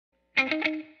Hello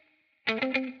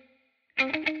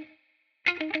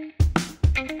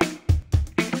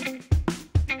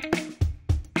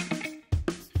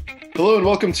and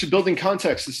welcome to Building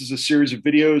Context. This is a series of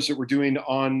videos that we're doing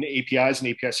on APIs and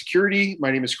API security.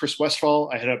 My name is Chris Westphal.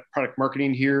 I head up product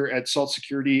marketing here at Salt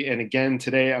Security. And again,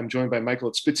 today I'm joined by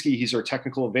Michael Otspitsky. He's our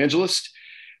technical evangelist.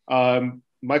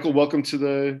 Michael, welcome to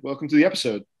the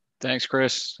episode. Thanks,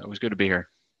 Chris. Always good to be here.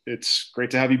 It's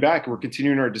great to have you back. We're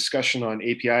continuing our discussion on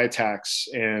API attacks,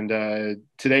 and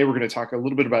today we're going to talk a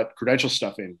little bit about credential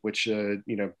stuffing, which is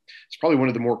probably one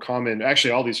of the more common. Actually,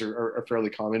 all these are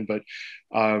fairly common, but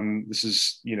this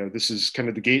is kind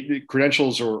of the gate.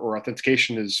 Credentials or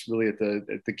authentication is really at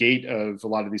the gate of a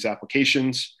lot of these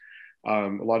applications. A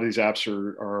lot of these apps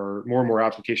are more and more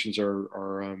applications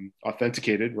are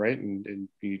authenticated, right? And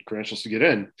you need credentials to get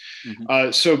in.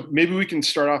 Mm-hmm. So maybe we can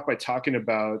start off by talking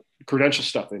about credential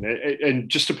stuffing. And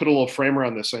just to put a little frame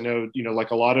around this, I know,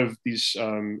 like a lot of these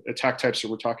attack types that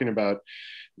we're talking about,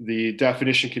 the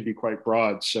definition can be quite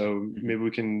broad. So maybe we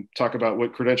can talk about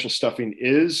what credential stuffing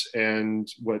is and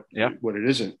what it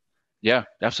isn't. Yeah,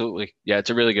 absolutely. Yeah, it's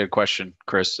a really good question,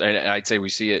 Chris. I'd say we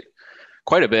see it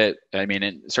quite a bit. I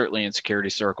mean, certainly in security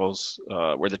circles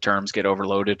where the terms get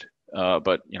overloaded.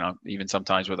 But even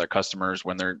sometimes with our customers,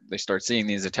 when they start seeing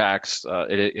these attacks,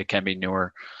 it can be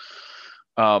newer.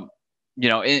 In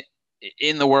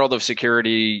the world of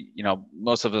security,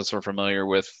 most of us are familiar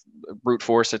with brute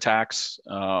force attacks.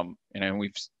 And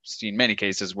we've seen many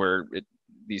cases where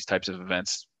these types of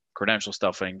events, credential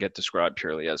stuffing, get described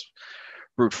purely as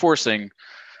brute forcing.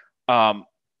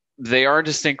 They are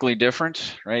distinctly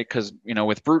different, right? Because,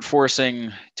 with brute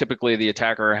forcing, typically the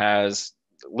attacker has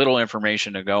little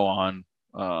information to go on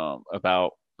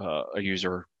about a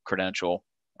user credential,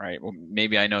 right? Well,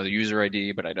 maybe I know the user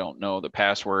ID, but I don't know the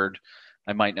password.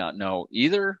 I might not know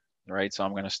either, right? So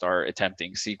I'm going to start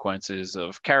attempting sequences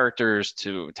of characters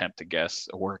to attempt to guess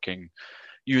a working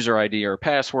user ID or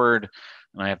password.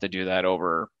 And I have to do that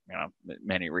over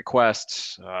many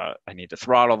requests. I need to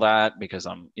throttle that because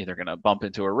I'm either going to bump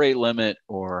into a rate limit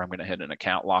or I'm going to hit an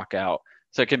account lockout.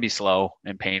 So it can be slow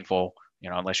and painful,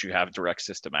 unless you have direct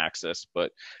system access.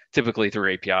 But typically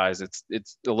through APIs, it's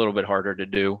a little bit harder to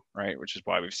do, right? Which is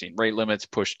why we've seen rate limits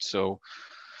pushed so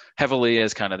heavily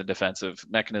as kind of the defensive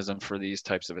mechanism for these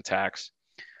types of attacks.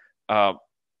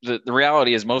 The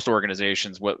reality is most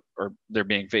organizations, what they're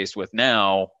being faced with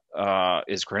now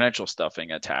is credential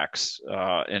stuffing attacks,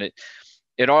 and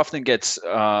it often gets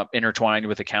intertwined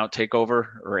with account takeover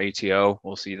or ATO.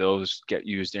 We'll see those get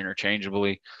used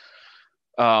interchangeably.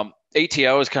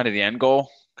 ATO is kind of the end goal,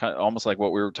 kind of almost like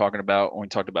what we were talking about when we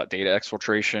talked about data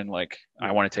exfiltration. Like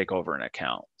I want to take over an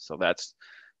account, so that's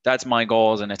my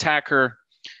goal as an attacker.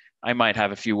 I might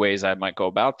have a few ways I might go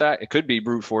about that. It could be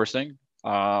brute forcing,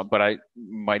 but I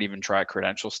might even try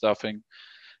credential stuffing.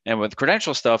 And with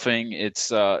credential stuffing, it's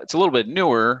a little bit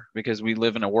newer because we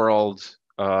live in a world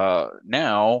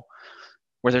now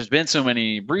where there's been so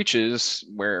many breaches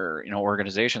where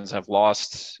organizations have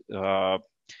lost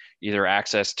either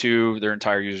access to their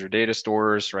entire user data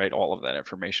stores, right? All of that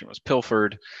information was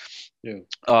pilfered,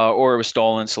 or it was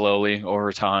stolen slowly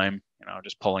over time.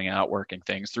 Just pulling out working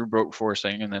things through brute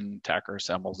forcing, and then attacker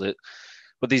assembles it.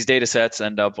 But these data sets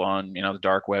end up on the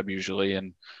dark web usually,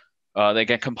 and they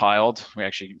get compiled.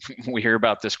 We hear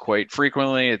about this quite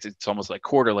frequently. It's almost like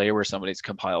quarterly where somebody's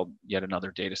compiled yet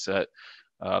another data set.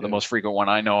 The most frequent one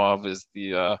I know of is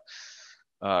the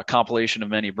compilation of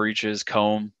many breaches,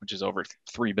 COMB, which is over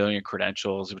 3 billion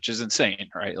credentials, which is insane,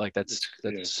 right? Like that's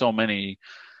so many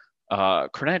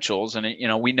credentials, and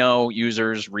we know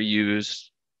users reuse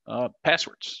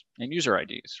passwords and user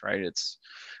IDs, right? We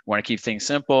want to keep things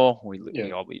simple.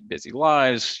 We all lead busy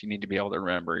lives. You need to be able to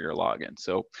remember your login.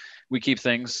 So we keep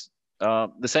things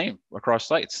the same across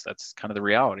sites. That's kind of the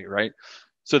reality, right?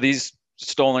 So these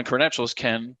stolen credentials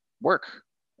can work.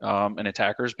 And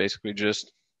attackers basically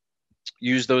just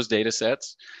use those data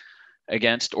sets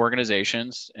against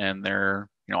organizations and their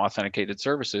authenticated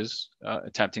services,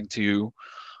 attempting to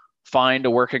find a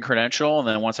working credential. And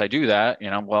then once I do that,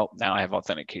 now I have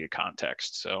authenticated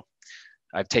context. So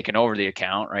I've taken over the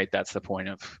account, right? That's the point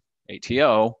of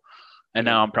ATO. And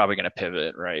now I'm probably going to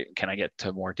pivot, right? Can I get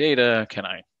to more data? Can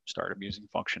I start abusing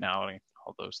functionality?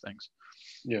 All those things.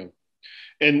 Yeah.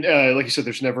 And like you said,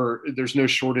 there's no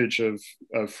shortage of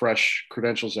fresh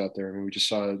credentials out there. I mean, we just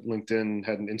saw LinkedIn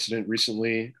had an incident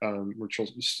recently. We're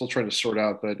still trying to sort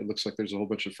out, but it looks like there's a whole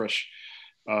bunch of fresh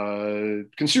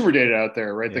consumer data out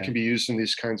there, right? That Yeah. can be used in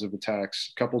these kinds of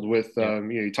attacks, coupled with,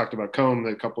 Yep. you talked about Comb,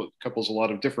 that couples a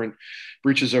lot of different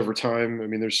breaches over time. I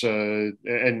mean, there's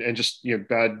and just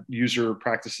bad user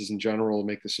practices in general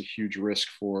make this a huge risk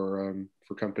for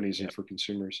companies and Yep. for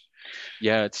consumers.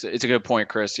 Yeah, it's a good point,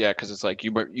 Chris. Yeah, because it's like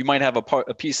you might have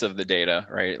a piece of the data,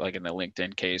 right? Like in the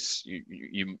LinkedIn case,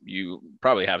 you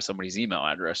probably have somebody's email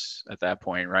address at that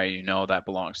point, right? You know that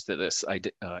belongs to this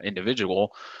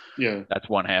individual. Yeah, That's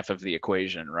one half of the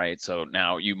equation, right? So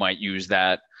now you might use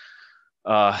that.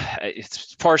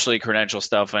 It's partially credential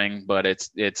stuffing, but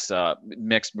it's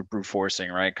mixed with brute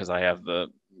forcing, right? Because I have the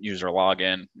user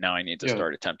login. Now I need to yeah,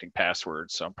 start attempting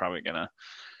passwords, so I'm probably gonna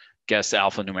guess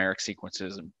alphanumeric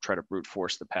sequences and try to brute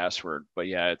force the password. But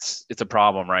yeah, it's a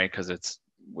problem, right? Because it's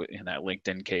in that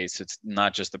LinkedIn case, it's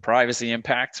not just the privacy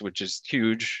impacts, which is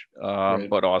huge, right,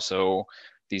 but also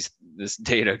this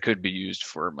data could be used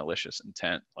for malicious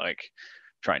intent, like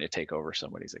trying to take over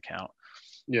somebody's account.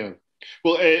 yeah.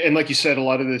 Well, and like you said, a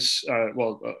lot of this,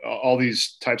 all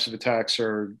these types of attacks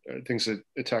are things that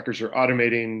attackers are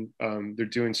automating. They're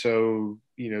doing so,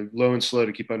 low and slow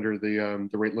to keep under the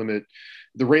rate limit,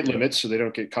 Yep. so they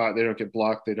don't get caught, they don't get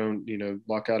blocked, they don't,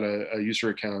 lock out a user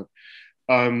account.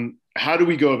 How do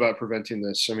we go about preventing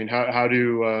this? I mean,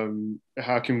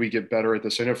 how can we get better at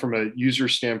this? I know from a user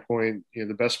standpoint,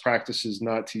 the best practice is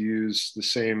not to use the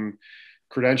same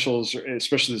credentials,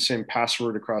 especially the same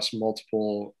password across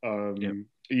multiple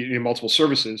Yep. multiple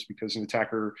services, because an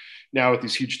attacker now with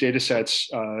these huge data sets,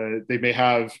 they may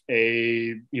have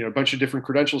a bunch of different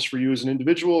credentials for you as an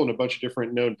individual and a bunch of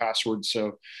different known passwords,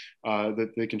 so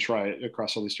that they can try it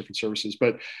across all these different services.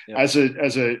 But Yep.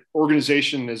 as a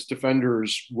organization, as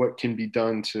defenders, what can be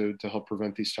done to help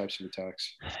prevent these types of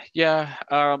attacks? Yeah.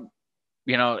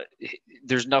 You know,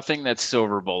 there's nothing that's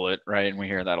silver bullet, right? And we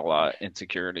hear that a lot in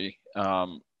security.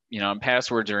 And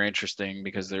passwords are interesting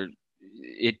because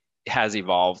it has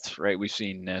evolved, right? We've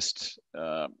seen NIST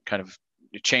kind of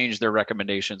change their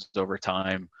recommendations over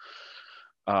time.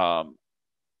 Um,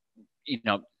 you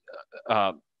know,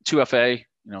 2FA,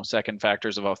 second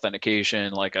factors of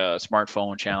authentication, like a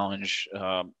smartphone challenge,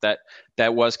 that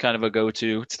was kind of a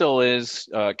go-to. It still is,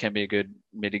 can be a good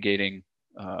mitigating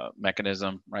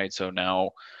mechanism, right? So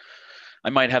now I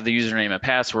might have the username and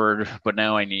password, but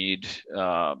now I need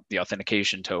the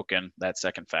authentication token, that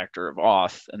second factor of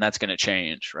auth, and that's going to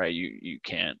change, right? You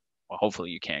can't, well, hopefully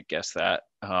you can't guess that,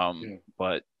 Yeah,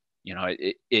 but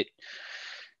it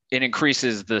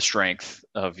increases the strength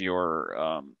of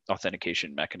your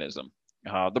authentication mechanism.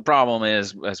 The problem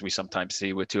is, as we sometimes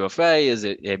see with 2FA, is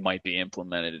it might be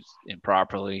implemented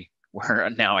improperly. Where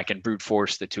now I can brute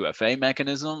force the 2FA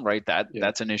mechanism, right? yeah,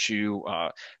 That's an issue.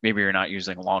 Maybe you're not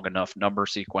using long enough number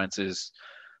sequences,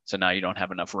 so now you don't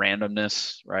have enough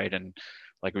randomness, right? And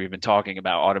like we've been talking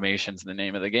about, automation's the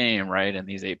name of the game, right? And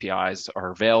these APIs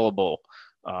are available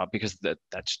because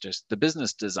that's just the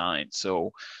business design.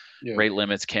 So yeah, rate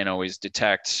limits can't always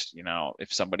detect,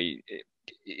 if somebody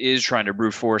is trying to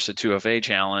brute force a 2FA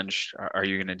challenge, are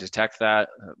you going to detect that?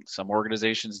 Some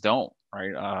organizations don't,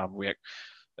 right?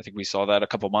 I think we saw that a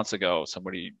couple months ago.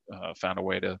 Somebody found a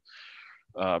way to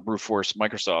brute force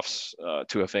Microsoft's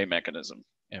 2FA mechanism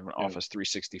in yeah, Office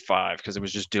 365 because it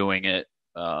was just doing it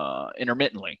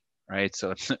intermittently, right?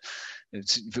 So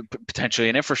it's potentially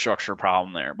an infrastructure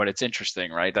problem there, but it's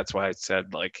interesting, right? That's why I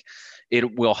said like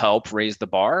it will help raise the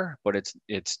bar, but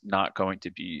it's not going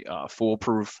to be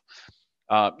foolproof.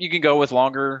 You can go with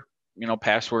longer,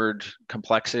 password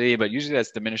complexity, but usually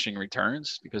that's diminishing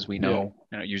returns because we yeah,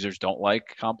 know, users don't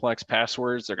like complex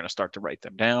passwords. They're going to start to write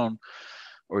them down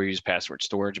or use password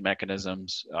storage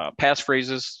mechanisms.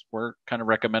 Passphrases were kind of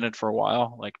recommended for a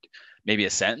while, like maybe a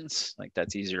sentence, like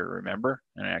that's easier to remember,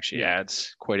 and it actually yeah,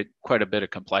 adds quite a bit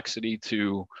of complexity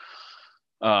to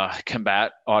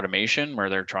combat automation where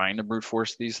they're trying to brute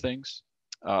force these things.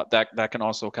 That can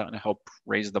also kind of help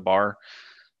raise the bar.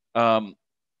 Um,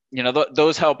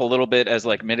 those help a little bit as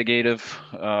like mitigative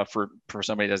for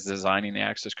somebody that's designing the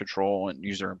access control and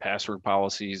user and password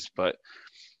policies, but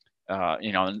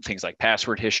and things like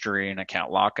password history and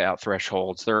account lockout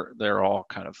thresholds, they're all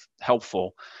kind of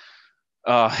helpful.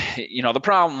 The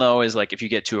problem though is like if you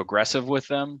get too aggressive with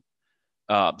them,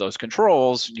 those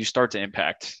controls, you start to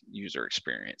impact user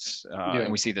experience. And yeah,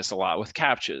 we see this a lot with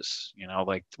captchas,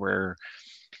 like where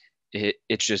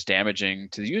it's just damaging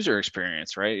to the user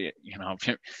experience, right?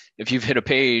 If you've hit a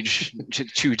page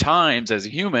two times as a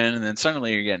human, and then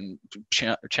suddenly you're getting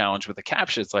challenged with a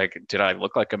captcha, it's like, did I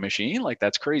look like a machine? Like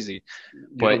that's crazy. You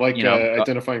don't But like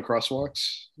identifying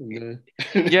crosswalks in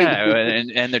yeah,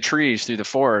 the and the trees through the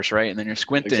forest, right? And then you're yeah,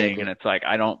 squinting, and exactly. it's like,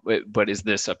 I don't. But is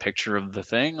this a picture of the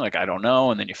thing? Like I don't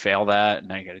know. And then you fail that, and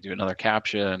now you got to do another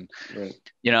captcha, and Right.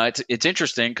 it's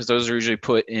interesting because those are usually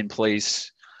put in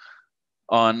place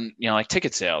on like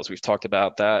ticket sales. We've talked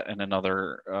about that in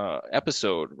another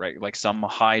episode, right? Like some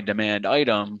high demand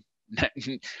item,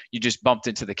 you just bumped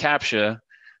into the captcha.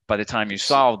 By the time you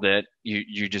solved it,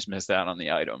 you just missed out on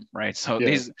the item, right? So Yeah,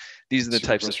 these are the super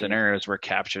types of frustrating. scenarios where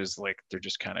captchas, like, they're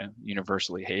just kind of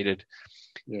universally hated.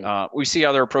 Yeah. We see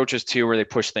other approaches too where they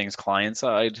push things client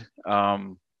side.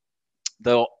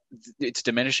 Though it's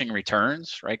diminishing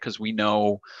returns, right? Because we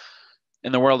know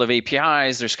in the world of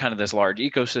APIs, there's kind of this large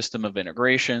ecosystem of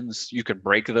integrations. You could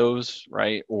break those,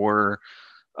 right? Or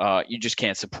you just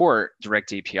can't support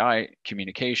direct API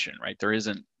communication, right? There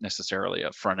isn't necessarily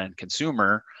a front end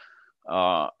consumer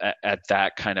at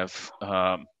that kind of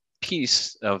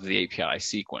piece of the API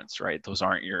sequence, right? Those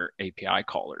aren't your API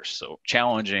callers. So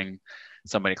challenging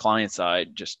somebody client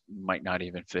side just might not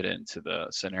even fit into the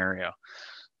scenario.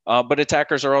 But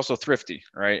attackers are also thrifty,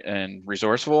 right? And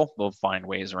resourceful. They'll find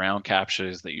ways around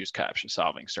captchas. They use captcha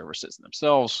solving services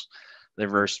themselves. They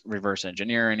reverse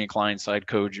engineer any client side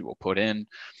code you will put in.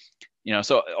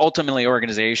 So ultimately,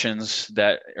 organizations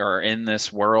that are in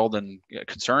this world and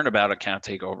concerned about account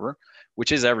takeover,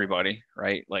 which is everybody,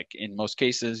 right? Like in most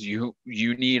cases, you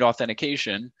need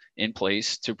authentication in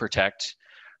place to protect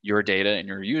your data and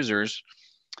your users.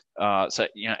 So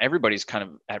everybody's kind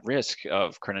of at risk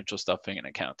of credential stuffing and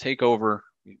account takeover.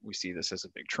 We see this as a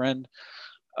big trend.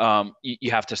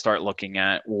 You have to start looking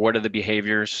at what are the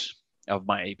behaviors of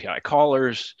my API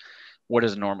callers. What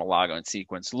does a normal login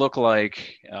sequence look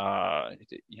like? Are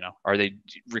they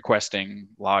requesting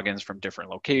logins from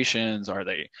different locations? Are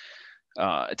they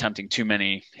attempting too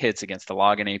many hits against the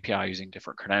login API using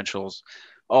different credentials?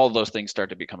 All of those things start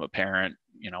to become apparent,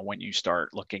 when you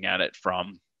start looking at it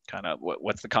from kind of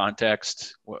what's the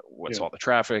context, what's Yeah. all the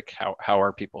traffic, how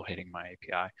are people hitting my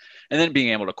API, and then being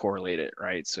able to correlate it,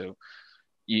 right? So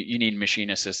you need machine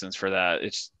assistance for that.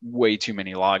 It's way too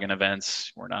many login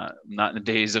events. We're not in the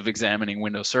days of examining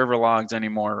Windows Server logs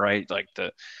anymore, right? Like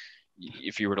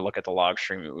if you were to look at the log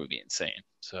stream, it would be insane.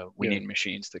 So we Yeah. need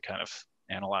machines to kind of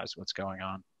analyze what's going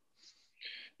on.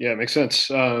 Yeah, it makes sense.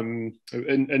 Another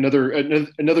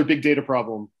big data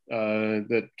problem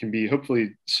that can be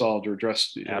hopefully solved or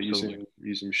addressed Absolutely.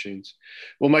 using machines.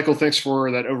 Well, Michael, thanks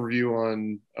for that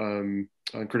overview on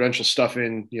credential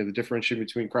stuffing. The differentiation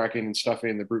between cracking and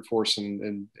stuffing, the brute force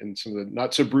and some of the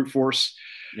not so brute force.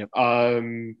 Yep. I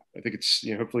think it's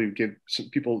hopefully give some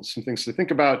people some things to think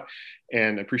about.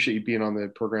 And I appreciate you being on the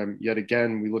program yet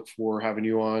again. We look for having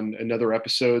you on another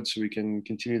episode so we can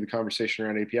continue the conversation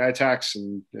around API attacks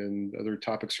and other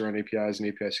topics around APIs and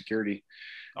API security.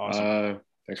 Awesome.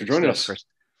 Thanks for Good joining stuff, us. Chris.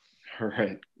 All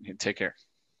right. Take care.